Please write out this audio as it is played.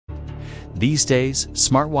These days,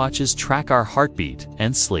 smartwatches track our heartbeat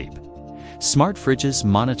and sleep. Smart fridges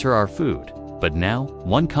monitor our food. But now,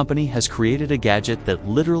 one company has created a gadget that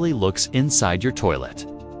literally looks inside your toilet.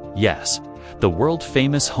 Yes, the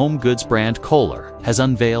world-famous home goods brand Kohler has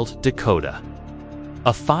unveiled Dekoda,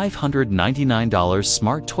 a $599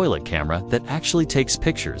 smart toilet camera that actually takes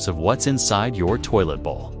pictures of what's inside your toilet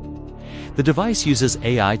bowl. The device uses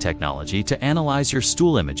AI technology to analyze your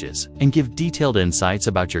stool images and give detailed insights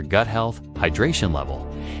about your gut health, hydration level,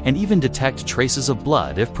 and even detect traces of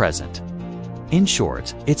blood if present. In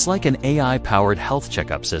short, it's like an AI-powered health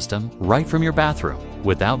checkup system right from your bathroom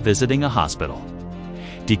without visiting a hospital.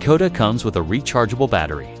 Dekoda comes with a rechargeable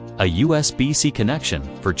battery, a USB-C connection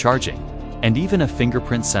for charging, and even a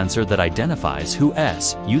fingerprint sensor that identifies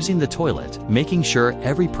who's using the toilet, making sure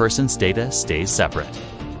every person's data stays separate.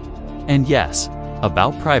 And yes,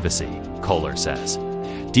 about privacy, Kohler says.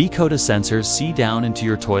 Dekoda sensors see down into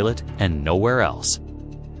your toilet and nowhere else.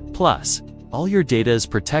 Plus, all your data is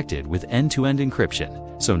protected with end-to-end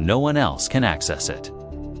encryption, so no one else can access it.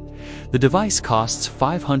 The device costs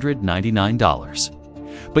 $599.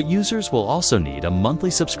 But users will also need a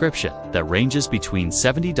monthly subscription that ranges between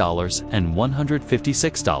 $70 and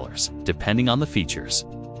 $156, depending on the features.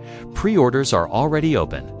 Pre-orders are already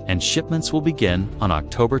open, and shipments will begin on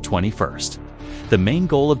October 21st. The main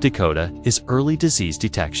goal of Dekoda is early disease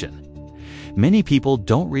detection. Many people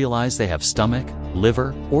don't realize they have stomach,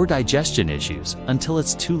 liver, or digestion issues until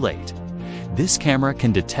it's too late. This camera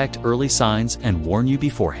can detect early signs and warn you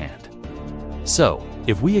beforehand. So,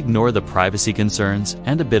 if we ignore the privacy concerns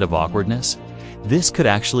and a bit of awkwardness, this could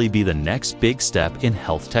actually be the next big step in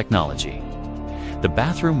health technology. The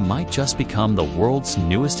bathroom might just become the world's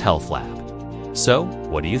newest health lab. So,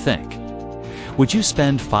 what do you think? Would you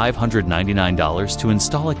spend $599 to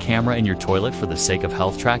install a camera in your toilet for the sake of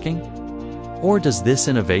health tracking? Or does this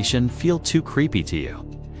innovation feel too creepy to you?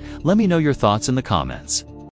 Let me know your thoughts in the comments.